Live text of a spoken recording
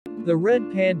The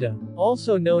red panda,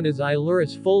 also known as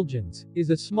Ailurus fulgens,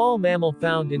 is a small mammal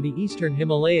found in the eastern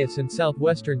Himalayas and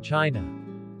southwestern China.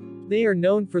 They are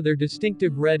known for their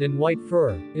distinctive red and white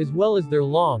fur, as well as their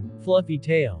long, fluffy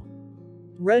tail.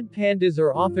 Red pandas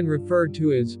are often referred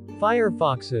to as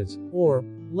firefoxes, or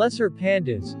lesser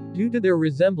pandas, due to their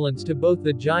resemblance to both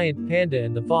the giant panda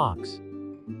and the fox.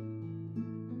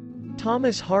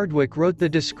 Thomas Hardwick wrote the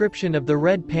description of the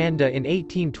red panda in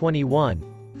 1821.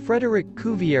 Frédéric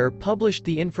Cuvier published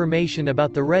the information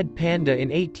about the red panda in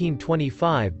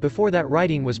 1825 before that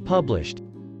writing was published.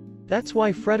 That's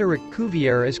why Frédéric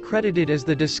Cuvier is credited as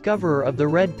the discoverer of the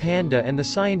red panda, and the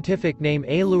scientific name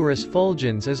Ailurus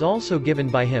fulgens is also given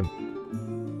by him.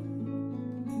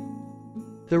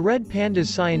 The red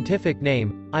panda's scientific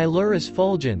name, Ailurus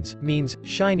fulgens, means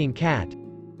shining cat.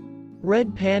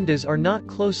 Red pandas are not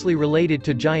closely related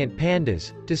to giant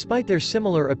pandas, despite their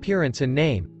similar appearance and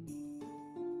name.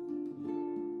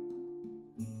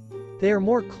 They are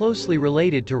more closely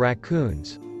related to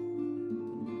raccoons.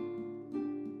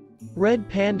 Red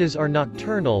pandas are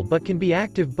nocturnal but can be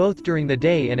active both during the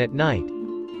day and at night.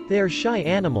 They are shy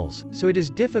animals, so it is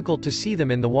difficult to see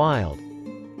them in the wild.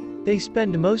 They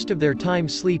spend most of their time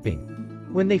sleeping.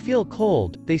 When they feel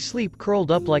cold, they sleep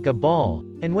curled up like a ball,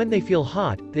 and when they feel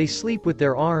hot, they sleep with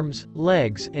their arms,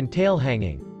 legs, and tail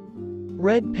hanging.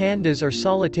 Red pandas are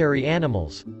solitary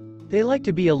animals. They like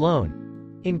to be alone.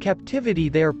 In captivity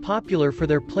they are popular for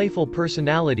their playful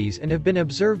personalities and have been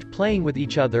observed playing with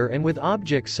each other and with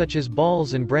objects such as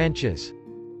balls and branches.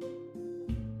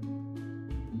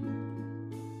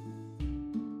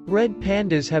 Red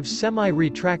pandas have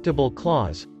semi-retractable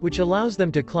claws, which allows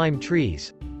them to climb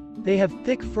trees. They have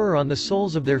thick fur on the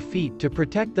soles of their feet to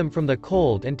protect them from the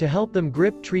cold and to help them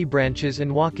grip tree branches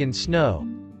and walk in snow.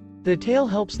 The tail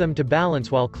helps them to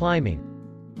balance while climbing.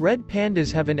 Red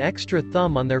pandas have an extra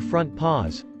thumb on their front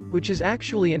paws, which is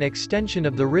actually an extension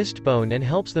of the wrist bone and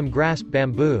helps them grasp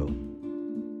bamboo.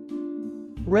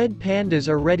 Red pandas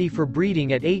are ready for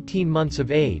breeding at 18 months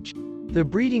of age. The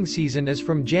breeding season is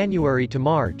from January to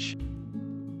March.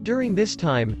 During this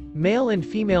time, male and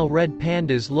female red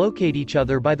pandas locate each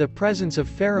other by the presence of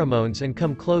pheromones and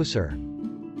come closer.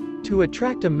 To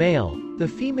attract a male, the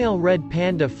female red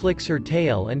panda flicks her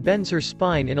tail and bends her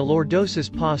spine in a lordosis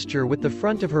posture with the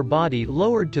front of her body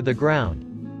lowered to the ground.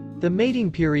 The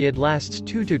mating period lasts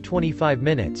 2 to 25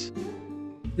 minutes.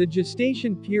 The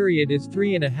gestation period is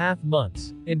 3.5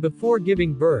 months, and before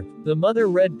giving birth, the mother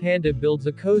red panda builds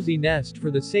a cozy nest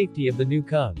for the safety of the new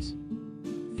cubs.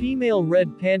 Female red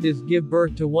pandas give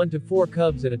birth to 1 to 4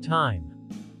 cubs at a time.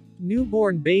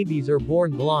 Newborn babies are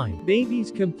born blind.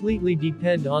 Babies completely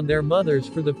depend on their mothers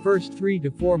for the first 3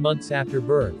 to 4 months after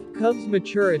birth. Cubs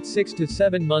mature at 6 to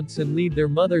 7 months and leave their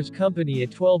mother's company at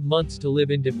 12 months to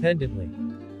live independently.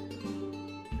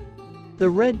 The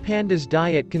red panda's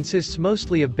diet consists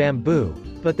mostly of bamboo,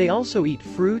 but they also eat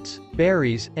fruits,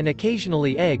 berries, and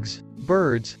occasionally eggs,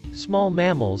 birds, small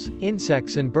mammals,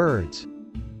 insects and birds.